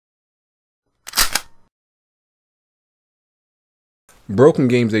Broken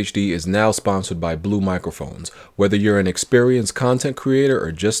Games HD is now sponsored by Blue Microphones. Whether you're an experienced content creator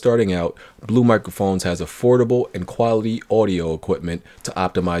or just starting out, Blue Microphones has affordable and quality audio equipment to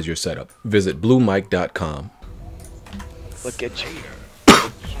optimize your setup. Visit bluemic.com. Look at you.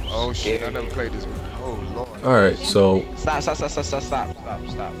 Oh shit, I never played this one. Oh lord. Alright, so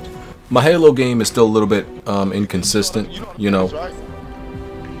Stop. my Halo game is still a little bit inconsistent, you know. Right?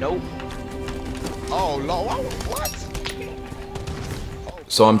 Nope. Oh lord, what?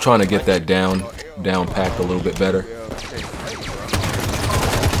 So I'm trying to get that down packed a little bit better.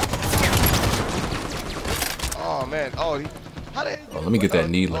 Oh man, how they? Oh, let me get that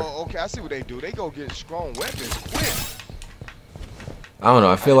needler. Oh, okay, I see what they do. They go get strong weapons quick. I don't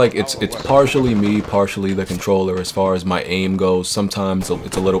know, I feel like it's partially me, partially the controller as far as my aim goes. Sometimes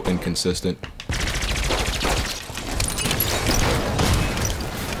it's a little inconsistent.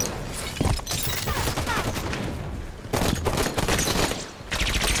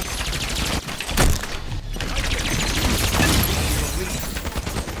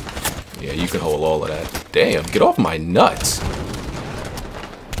 Yeah, you can hold all of that. Damn, get off my nuts.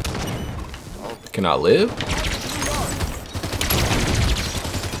 Can I live?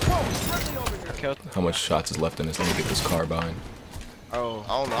 How much shots is left in this? Let me get this carbine. Oh,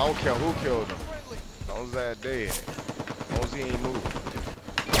 I don't know. I don't care who killed him. As long as that dead. As long as he ain't moving.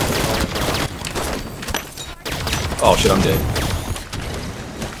 Oh shit, I'm dead.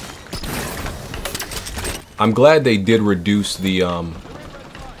 I'm glad they did reduce the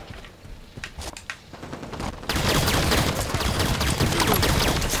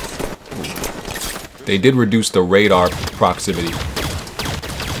radar proximity.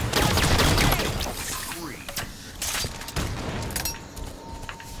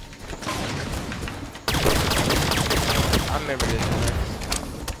 I never did that.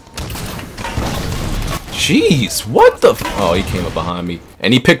 Jeez, what the f— oh, he came up behind me.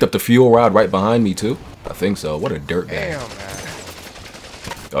 And he picked up the fuel rod right behind me too? I think so. What a dirtbag. Damn, man.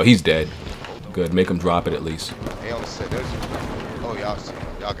 Oh, he's dead. Good, make him drop it at least. They on the set. Oh, y'all see him.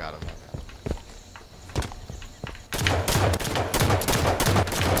 Y'all got him.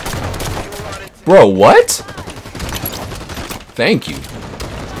 Bro, what? Thank you.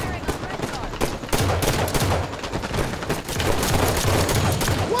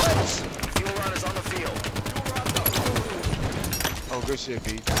 Oh, good shit,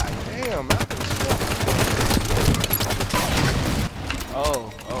 B. God damn, man.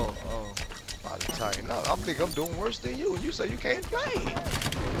 Oh. Body tight. No, I think I'm doing worse than you, and you say you can't play.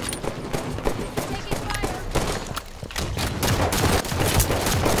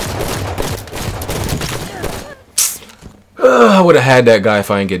 I would have had that guy if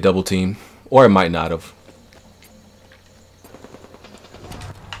I didn't get double teamed. Or I might not have.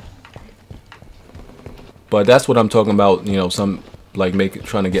 But that's what I'm talking about, you know,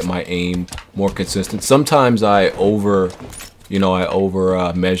 trying to get my aim more consistent. Sometimes I over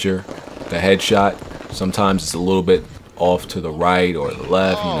measure the headshot. Sometimes it's a little bit off to the right or the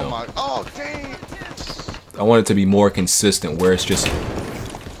left, you know. Oh, dang. I want it to be more consistent where it's just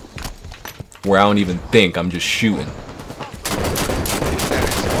where I don't even think, I'm just shooting.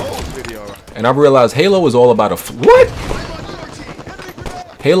 And I realized Halo is all about what?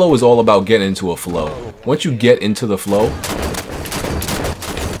 Halo is all about getting into a flow. Once you get into the flow,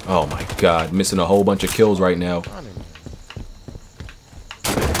 oh my god, missing a whole bunch of kills right now.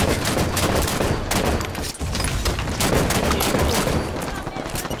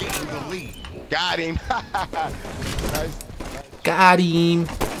 Got him. Nice. Got him.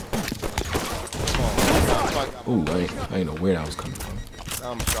 Ooh, I ain't know where that was coming from.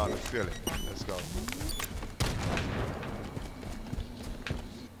 I'm starting to feel it. Let's go.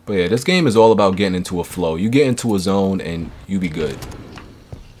 But yeah, this game is all about getting into a flow. You get into a zone and you be good.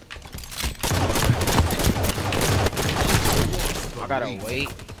 I gotta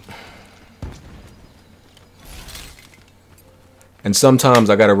wait. And sometimes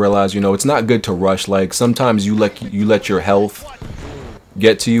I gotta realize, you know, it's not good to rush. Like sometimes you let your health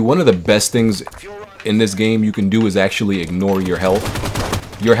get to you. One of the best things in this game you can do is actually ignore your health.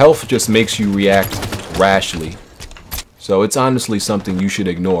 Your health just makes you react rashly. So it's honestly something you should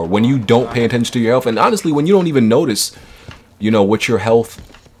ignore. When you don't pay attention to your health, and honestly when you don't even notice, you know, what your health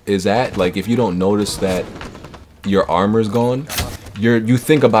is at, like if you don't notice that your armor's gone, you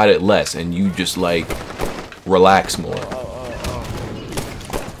think about it less and you just like relax more.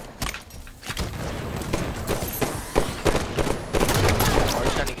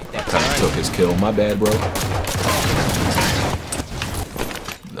 Kinda took his kill. My bad, bro.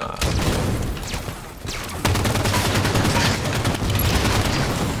 Nah.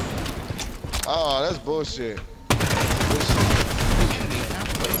 Oh, that's bullshit. Bullshit.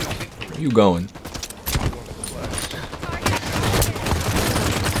 You going?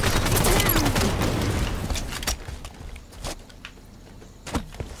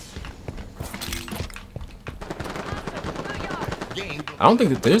 I don't think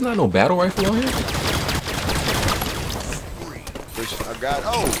that there's not no battle rifle on here. I got.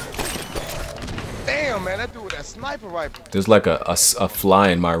 Oh. Damn, man, that dude with that sniper rifle. There's like a fly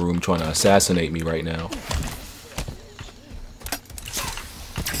in my room trying to assassinate me right now.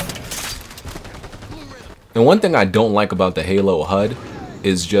 And one thing I don't like about the Halo HUD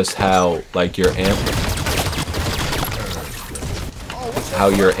is just how like your ammo.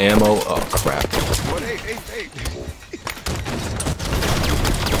 Oh crap.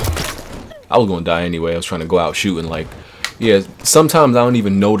 I was gonna die anyway. I was trying to go out shooting. Like, yeah, sometimes I don't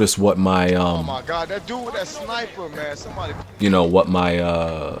even notice what my oh my god, that dude with that sniper, man. Somebody, you know, what my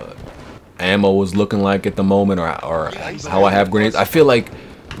ammo is looking like at the moment, or how I have grenades. I feel like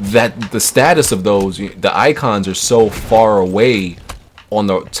that the status of those, the icons are so far away on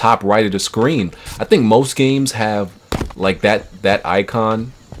the top right of the screen. I think most games have like that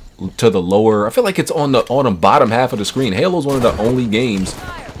icon to the lower. I feel like it's on the bottom half of the screen. Halo's one of the only games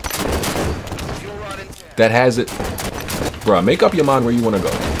that has it. Bruh, make up your mind where you want to go.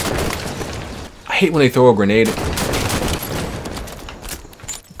 I hate when they throw a grenade.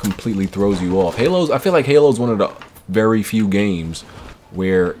 Completely throws you off. I feel like Halo's one of the very few games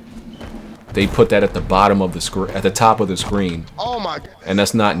where they put that at the bottom of the screen, at the top of the screen. Oh my god. And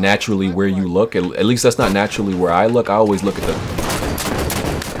that's not naturally where you look. At least that's not naturally where I look. I always look at the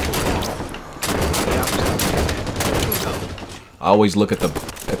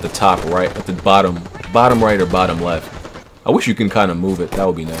top right, at the bottom right or bottom left. I wish you can kind of move it. That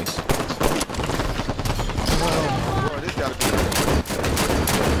would be nice.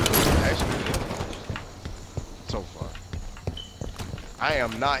 So far, I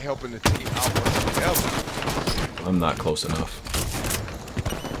am not helping the team out whatsoever. I'm not close enough.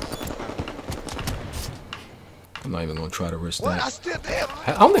 I'm not even gonna try to risk that.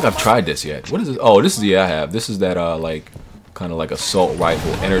 I don't think I've tried this yet. What is this? Oh, this is, yeah, I have. This is that like kind of like assault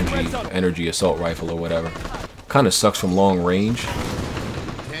rifle, energy assault rifle or whatever. Kind of sucks from long range.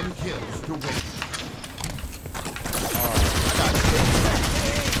 10 kills to win.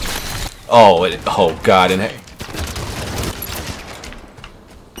 Oh god,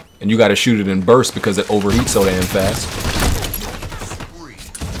 and you gotta shoot it in bursts because it overheats so damn fast.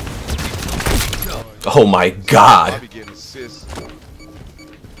 Oh my god. I'll be getting assists.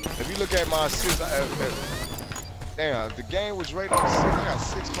 If you look at my assists, damn, the game was rated on 6. I got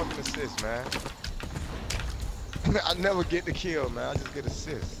 6 fucking assists, man. I never get the kill, man. I just get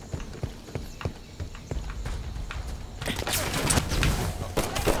assists.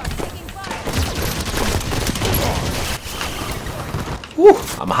 Woo,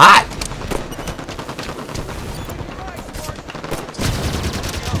 I'm hot.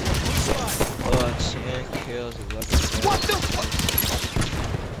 What the fuck?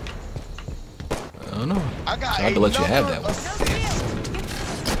 I don't know. I got Tried to let you have that one.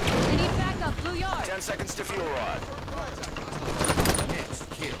 We need backup, Blue Yard. 10 seconds to fuel rod. Next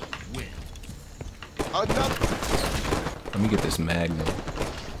kill win. Let me get this Magnum.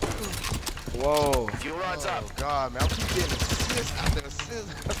 Whoa. Fuel rod's up. Oh god, man. I keep getting assist after assist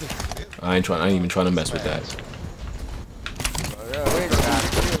after assist. I ain't even trying to mess with that. Oh, yeah, we ain't gonna have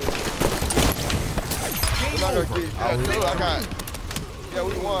to kill it. We're not gonna get, yeah,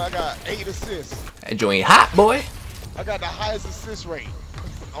 we won. I got 8 assists. That joint hot, boy. I got the highest assist rate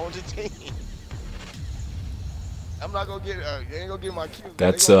on the team. I'm not gonna get. You ain't gonna get my kills.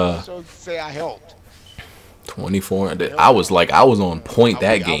 That's say I helped. 24. I was on point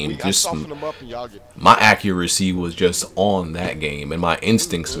that game. Just them up and y'all get. My accuracy was just on that game, and my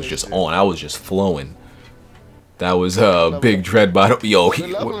instincts was just on. I was just flowing. That was Big Dreadbot.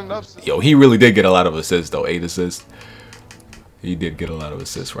 Yo, he really did get a lot of assists though. 8 assists. He did get a lot of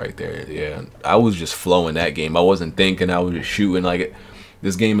assists right there. Yeah, I was just flowing that game. I wasn't thinking. I was just shooting. Like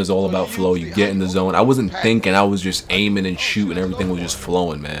this game is all about flow. You get in the zone. I wasn't thinking. I was just aiming and shooting. Everything was just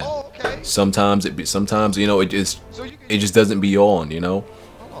flowing, man. Sometimes you know, it just doesn't be on, you know.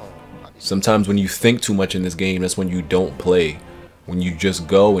 Sometimes when you think too much in this game, that's when you don't play. When you just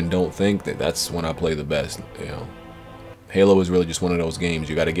go and don't think, that's when I play the best, you know. Halo is really just one of those games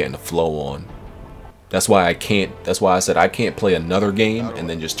you got to get in the flow on. That's why I said I can't play another game and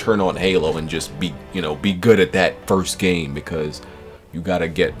then just turn on Halo and just be good at that first game, because you got to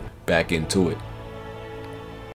get back into it.